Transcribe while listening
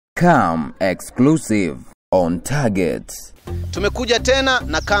Come exclusive on target. Tumekuja tena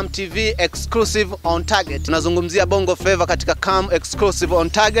na Come TV exclusive on target. Tunazungumzia Bongo Fleva katika Come exclusive on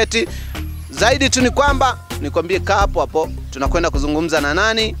target. Zaidi tu ni kwamba nikwambie kaa hapo tunakwenda kuzungumza na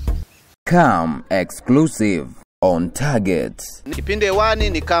nani? Come exclusive on target. Kipindi hewani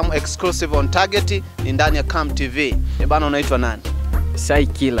ni Come exclusive on target, ni ndani ya Come TV. Bana, unaitwa nani?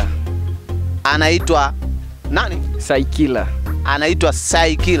 Saykiller. Anaitwa nani? Saykiller. Anaitwa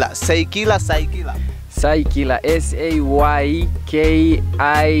Saykiller. Saykiller. Saykiller, SAYKILLER.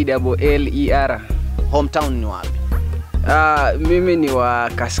 Hometown ni wapi? Mimi ni wa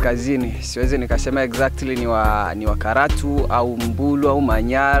Kaskazini. Siwezi nikasema exactly ni wa Karatu au Mbulu au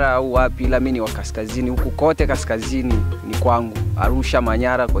Manyara au wapi, ila mimi ni wa Kaskazini. Huku kote Kaskazini ni kwangu. Arusha,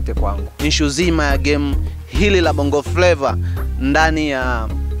 Manyara, kote kwangu. Issue zima ya game hili la Bongo Fleva ndani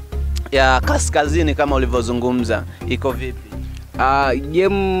ya Kaskazini kama ulivyozungumza iko vipi?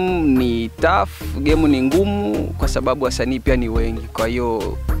 Game ni tough, game ni ngumu kwa sababu wasanii pia ni wengi. Kwa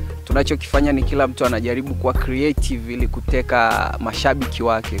hiyo tunachokifanya ni kila mtu anajaribu kuwa creative ili kuteka mashabiki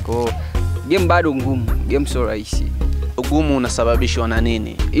wake. Kwa hiyo game bado ngumu, game sio rahisi. Ugumu unasababishwa na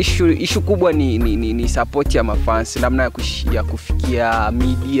nini? Issue kubwa ni support ya mafans, namna ya kufikia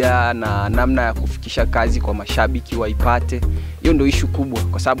media na namna ya kufikisha kazi kwa mashabiki waipate. Hiyo ndio issue kubwa,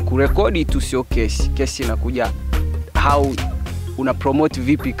 kwa sababu kurekodi tu sio kesi. Kesi inakuja how una promote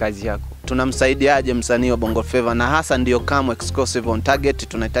vipi kazi yako. Tunamsaidiaje msanii wa Bongo Fleva, na hasa ndio Come exclusive on target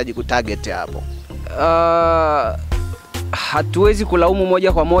tunahitaji kutarget hapo? Hatuwezi kulaumu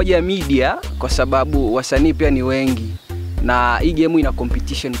moja kwa moja media kwa sababu wasanii pia ni wengi na hii game ina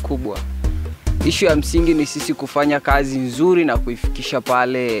competition kubwa. Issue ya msingi ni sisi kufanya kazi nzuri na kuifikisha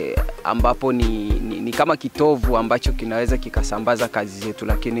pale ambapo ni kama kitovu ambacho kinaweza kikasambaza kazi zetu,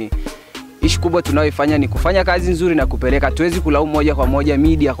 lakini issue kubwa tunayoifanya ni kufanya kazi nzuri na kupeleka. Tuwezi kulaumu moja kwa moja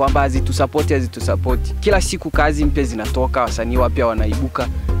media kwamba hazitusupport. Kila siku kazi mpya zinatoka, wasanii wapya wanaibuka.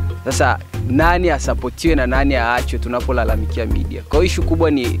 Sasa nani asapotiwe na nani aachwe tunapolalamikia media? Kwa hiyo issue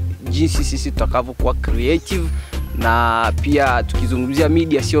kubwa ni jinsi sisi tutakavyokuwa creative, na pia tukizungumzia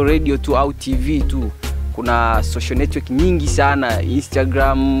media sio radio tu au TV tu. Kuna social network nyingi sana,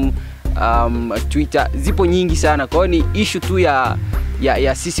 Instagram, Twitter, zipo nyingi sana. Kwa hiyo ni issue tu ya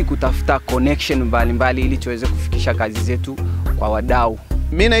sisi kutafuta connection mbalimbali ili tuweze kufikisha kazi zetu kwa wadau.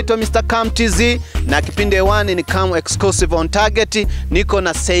 Mimi naitwa Mr. Come TZ na kipindi hewani ni Come exclusive on target. Niko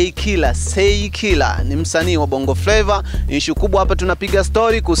na Saykiller. Saykiller ni msanii wa Bongo Fleva. Issue kubwa hapa tunapiga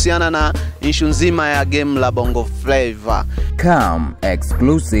story kuhusiana na issue nzima ya game la Bongo Fleva. Come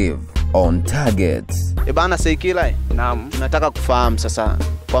exclusive on target. Bana Saykiller, naam, tunataka kufahamu sasa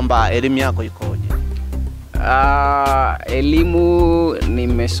kwamba elimu yako ikoje? Elimu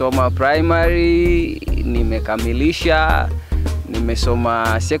nimesoma primary, nimekamilisha.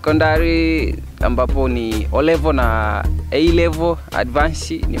 Nimesoma secondary ambapo ni O level na A level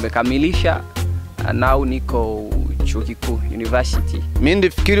advance, nimekamilisha. Now niko chuo kikuu university. Mimi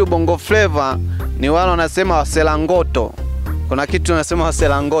ndifikiri Bongo Fleva ni wale wanasema waselangoto. Kuna kitu wanasema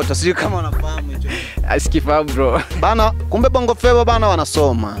waselangoto, sijui kama unafahamu hicho. Asikifahamu bro. Bana, kumbe Bongo Fleva bana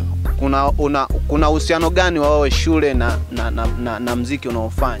wanasoma. Kuna uhusiano gani wa wewe shule na muziki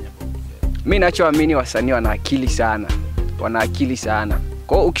unaofanya? Mimi ninachoamini wasanii wana akili sana.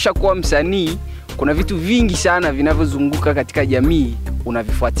 Kwa hiyo ukishakuwa msanii, kuna vitu vingi sana vinavyozunguka katika jamii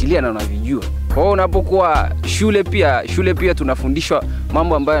unavifuatilia na unavijua. Kwa hiyo unapokuwa shule pia tunafundishwa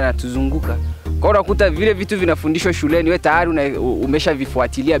mambo ambayo yanatuzunguka. Kwa hiyo unakuta vile vitu vinafundishwa shuleni wewe tayari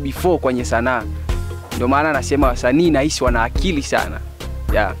umeshavifuatilia before kwenye sanaa. Ndio maana nasema wasanii nahisi wana akili sana.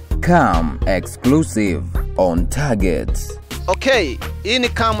 Yeah. Come exclusive on target. Okay, hii ni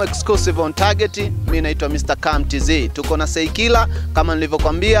Come exclusive on target. Mimi naitwa Mr. Come TZ. Tuko na Saykiller, kama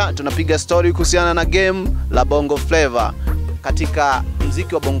nilivyokuambia tunapiga story kuhusiana na game la Bongo Fleva. Katika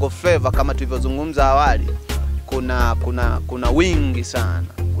muziki wa Bongo Fleva kama tulivyozungumza awali, kuna wingi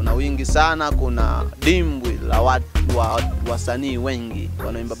sana. Kuna dimbwi la watu wasanii wengi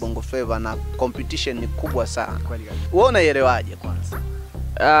wanaoimba Bongo Fleva na competition ni kubwa sana. Wewe unaelewaje kwanza?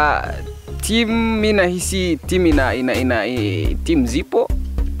 Mimi nahisi team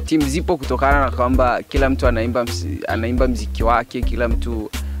zipo kutokana na kwamba kila mtu anaimba muziki wake, kila mtu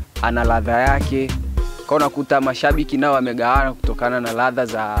ana ladha yake. Kwa unakuta mashabiki nao wamegawana kutokana na ladha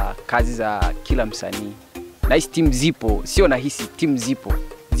za kazi za kila msanii. Nahisi team zipo, sio nahisi, team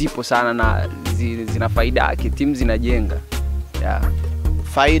zipo sana na zina faida yake, team zinajenga. Yeah.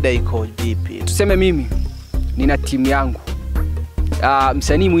 Faida iko vipi? Tuseme mimi nina timu yangu.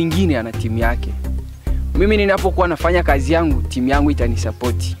 Msanii mwingine ana timu yake. Mimi ninapokuwa nafanya kazi yangu, timu yangu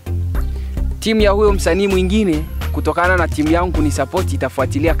itanisupport. Timu ya huyo msanii mwingine kutokana na timu yangu kunisupport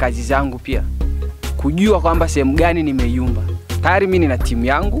itafuatilia kazi zangu pia, kujua kwamba sehemu gani nimeyumba. Tayari mimi nina timu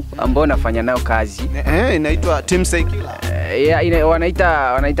yangu ambao nafanya nayo kazi. Inaitwa Team Saykiller.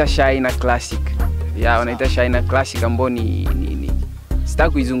 Wanaita Shina Classic. Wanaita Shina Classic ambao ni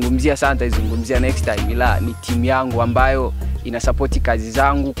sitaki kuizungumzia sana, nitaizungumzia next time, ila ni timu yangu ambayo ina support kazi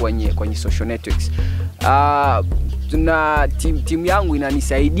zangu kwenye social networks. Tuna timu yangu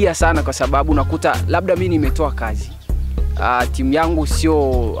inanisaidia sana kwa sababu nakuta labda mimi nimetoa kazi. Timu yangu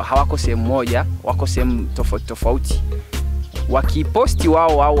hawako sehemu moja, wako sehemu tofauti. Wakiposti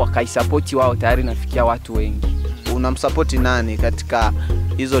wao au wakaisupport wao, tayari nafikia watu wengi. Unamsupport nani katika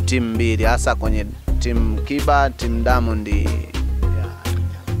hizo timu mbili, hasa kwenye timu Kiba, timu Diamond?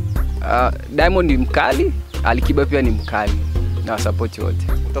 Diamond mkali, Alikiba pia ni mkali, na support wote.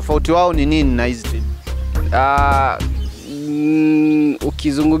 Tofauti wao ni nini na hizi timu?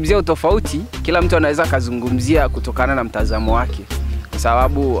 Ukizungumzia utofauti, kila mtu anaweza kuzungumzia kutokana na mtazamo wake. Kwa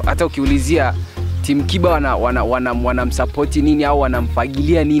sababu hata ukiulizia timu Kiba wanamsupport nini au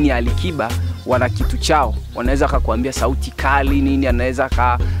wanamfagilia nini Alikiba, wana kitu chao. Wanaweza kukuambia sauti kali nini,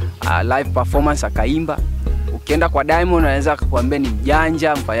 anaweza live performance akaimba. Ukienda kwa Diamond anaweza kukuambia ni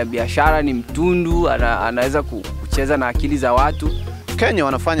mjanja, mfanya biashara, ni mtundu, anaweza kucheza na akili za watu. Kenya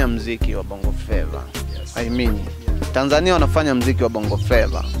wanafanya muziki wa Bongo Fleva. I mean, Tanzania wanafanya muziki wa Bongo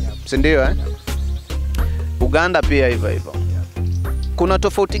Fleva. Si ndio Uganda pia hivyo. Kuna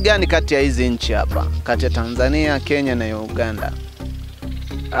tofauti gani kati ya hizi nchi hapa? Kati ya Tanzania, Kenya na Uganda?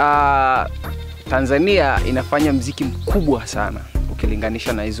 Tanzania inafanya muziki mkubwa sana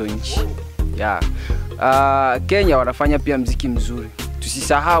ukilinganisha na hizo nchi. Kenya wanafanya pia muziki mzuri.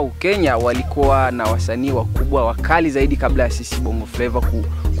 Tusisahau Kenya walikuwa na wasanii wakubwa wakali zaidi kabla ya sisi Bongo Fleva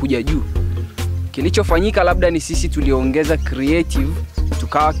kuja juu. Kilichofanyika labda ni sisi tuliongeza creative,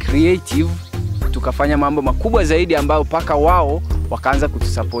 tukawa creative, tukafanya mambo makubwa zaidi ambayo paka wao wakaanza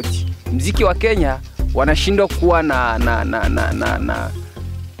kutusupport. Muziki wa Kenya wanashindwa kuwa na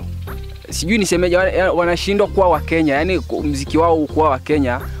sijui nisemeje, wanashindwa kuwa wa Kenya. Yani muziki wao kuwa wa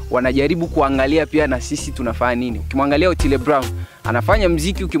Kenya, wanajaribu kuangalia pia na sisi tunafanya nini. Ukimwangalia Otile Brown anafanya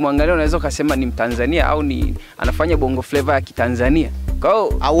muziki, ukimwangalia unaweza kusema ni Mtanzania au ni anafanya Bongo Fleva ya Kitanzania. Kwa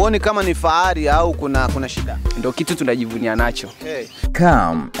hiyo hauoni kama ni fahari au kuna shida? Ndio kitu tunajivunia nacho.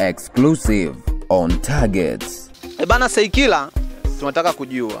 Come exclusive on Target. Bana Saykiller, tunataka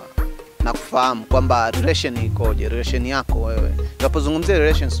kujua na kufahamu kwamba relation ikoje, relation yako wewe. Unapozungumzia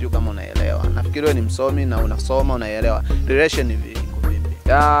relation sijui kama unaelewa. Nafikiri wewe ni msomi na unasoma, unaelewa. Relation iko vipi?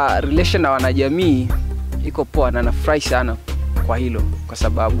 Relation na wanajamii iko poa na nafurahi sana kwa hilo, kwa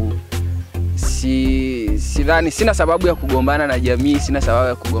sababu sidhani, sina sababu ya kugombana na jamii, sina sababu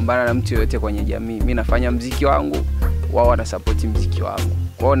ya kugombana na mtu yote kwenye jamii. Mimi nafanya muziki wangu, wao wanasupport muziki wangu.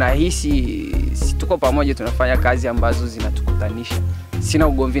 Kwa hiyo nahisi tuko pamoja, tunafanya kazi ambazo zinatukutanisha. Sina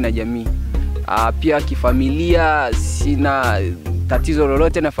ugomvi na jamii. Pia kifamilia sina tatizo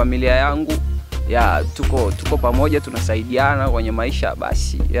lolote na familia yangu. Tuko pamoja, tunasaidiana kwenye maisha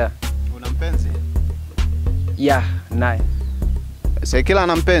basi. Una mpenzi? Naye. Saykiller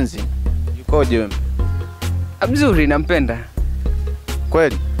ana mpenzi? Yukoje wewe? Mzuri, nampenda.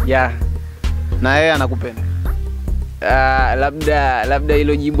 Kweli? Na yeye anakupenda? Labda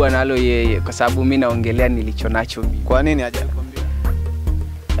hilo jibu analo yeye, kwa sababu mimi naongelea nilichonacho mimi. Kwa nini hajakwambia?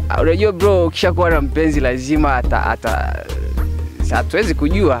 Unajua bro, ukishakuwa na mpenzi lazima hatuwezi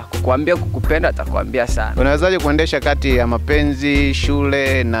kujua. Kukuambia kukupenda atakwambia sana. Unawezaje kuendesha kati ya mapenzi,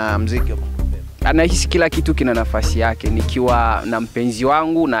 shule na muziki? Anahisi kila kitu kina nafasi yake. Nikiwa na mpenzi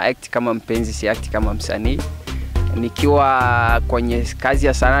wangu na act kama mpenzi, si act kama msanii. Nikiwa kwenye kazi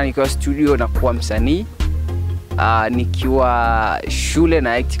ya sanaa, nikiwa studio na kuwa msanii. Nikiwa shule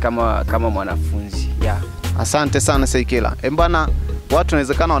na act kama mwanafunzi. Asante sana Saykiller. Bwana, watu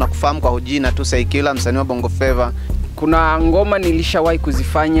inawezekana wanakufahamu kwa jina tu Saykiller, msanii wa Bongo Fleva. Kuna ngoma nilishawahi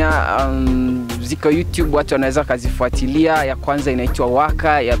kuzifanya ziko YouTube, watu wanaweza kuzifuatilia. Ya kwanza inaitwa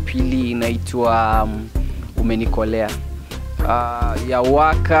Waka, ya pili inaitwa Umenikolea. Ya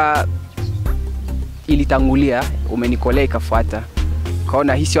Waka ilitangulia, Umenikolea ikafuata. Kwa hiyo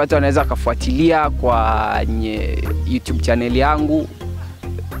nahisi watu wanaweza kufuatilia kwa YouTube channel yangu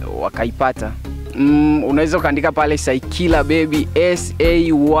wakaipata. Unaweza kuandika pale Saykiller baby,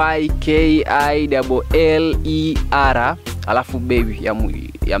 SAYKILLER alafu baby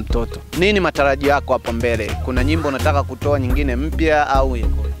ya mtoto. Nini matarajio yako hapo mbele? Kuna nyimbo unataka kutoa nyingine mpya au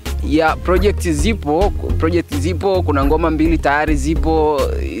iko? Project zipo, kuna ngoma 2 tayari zipo.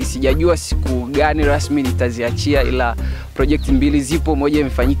 Sijajua siku gani rasmi nitaziachia, ila project 2 zipo. Moja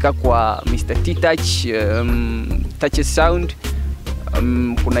imefanyika kwa Mr. T-Touch, Touch Sound.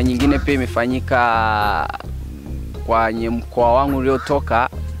 Kuna nyingine pia imefanyika kwenye mkoa wangu uliotoka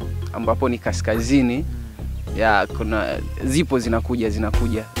ambapo ni Kaskazini. Ya kuna zipo zinakuja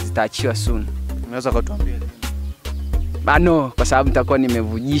zitaachiwa soon. Unaweza kutuambia? No, kwa sababu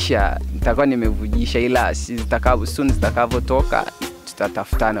nitakuwa nimevujisha ila zitakavyotoka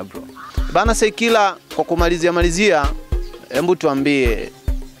tutatafutana bro. Bana Saykiller, kwa kumalizia, hebu tuambie,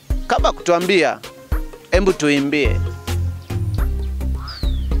 kabla kutuambia, hebu tuimbie.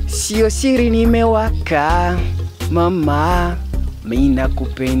 Sio siri nimewaka mama, mimi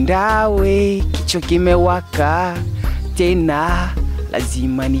nakupenda we, kichwa kimewaka tena,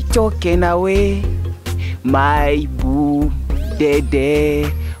 lazima nitoke nawe my boo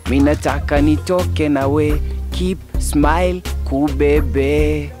dede, mimi nataka nitoke nawe, keep smile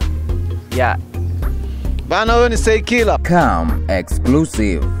kubebe. Yeah. Bana wewe ni Saykiller. Come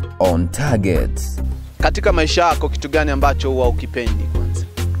exclusive on Target. Katika maisha yako kitu gani ambacho huwa ukipendi kwanza?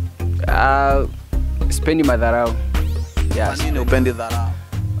 Sipendi madharau. Yes. Kwa nini upendi dharau?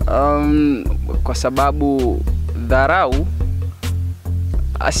 Kwa sababu dharau,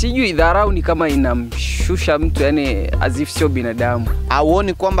 sijui, dharau ni kama inamshusha mtu, yani as if sio binadamu.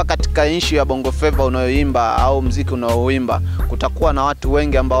 Hauoni kwamba katika issue ya Bongo Fleva unayoimba au muziki unaoimba kutakuwa na watu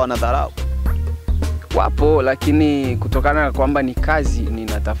wengi ambao wanadharau? Wapo, lakini kutokana na kwamba ni kazi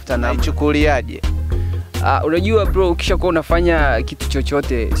ninatafuta na ichukuliaje? Unajua bro, ukishakuwa unafanya kitu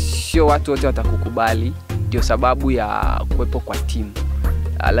chochote sio watu wote watakukubali. Ndio sababu ya kuwepo kwa timu.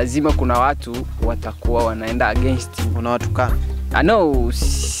 Lazima kuna watu watakuwa wanaenda against. Unawatukana? No,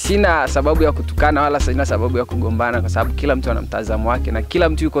 sina sababu ya kutukana wala sina sababu ya kugombana, kwa sababu kila mtu ana mtazamo wake na kila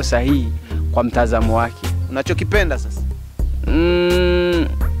mtu yuko sahihi kwa mtazamo wake. Unachokipenda sasa?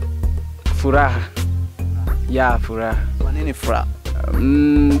 Furaha. Ya furaha. Kwa nini furaha?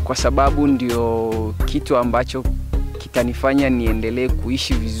 Kwa sababu ndio kitu ambacho kitanifanya niendelee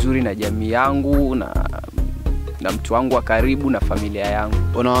kuishi vizuri na jamii yangu na mtu wangu wa karibu na familia yangu.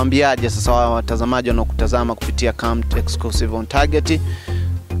 Unawaambiaje sasa watazamaji wanaokutazama kupitia Come Exclusive on Target?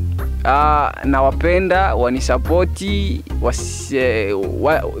 Nawapenda, wanisupporti,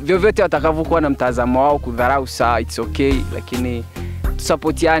 vyovyote watakavyokuwa na mtazamo wao kudharau saa, it's okay, lakini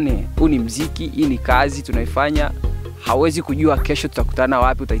tusupportiane. Huu ni muziki, hii ni kazi tunaifanya. Hawezi kujua kesho tutakutana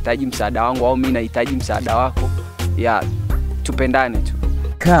wapi, utahitaji msaada wangu au mimi nahitaji msaada wako. Ya tupendane tu.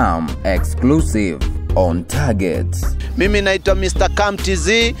 Come Exclusive on Target. Mimi naitwa Mr. Kam TZ.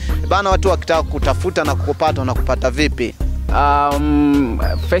 Bana, watu wakitaka kutafuta na kukupata unakupata vipi?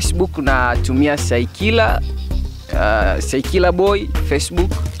 Facebook natumia Saykiller, Saykiller boy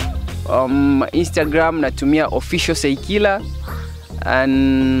Facebook. Instagram natumia official Saykiller,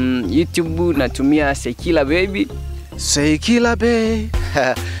 and YouTube natumia Saykiller baby. Saykiller baby.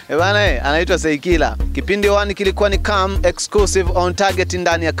 Bana, anaitwa Saykiller. Kipindi 1 kilikuwa ni Come Exclusive on Target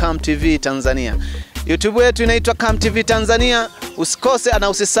ndani ya Come TV Tanzania. YouTube yetu inaitwa Come TV Tanzania. Usikose na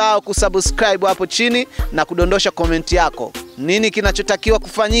usisahau kusubscribe hapo chini na kudondosha comment yako. Nini kinachotakiwa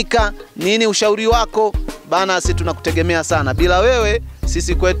kufanyika? Nini ushauri wako? Bana, sisi tunakutegemea sana. Bila wewe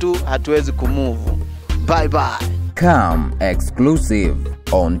sisi kwetu hatuwezi kumove. Bye bye. Come Exclusive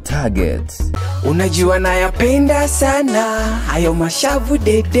on Target. Unajua nayapenda sana hayo mashavu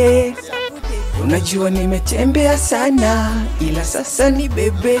dede. Unajua nimetembea sana ila sasa ni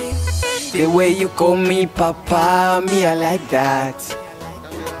bebe. The way you call me papa, me I like that.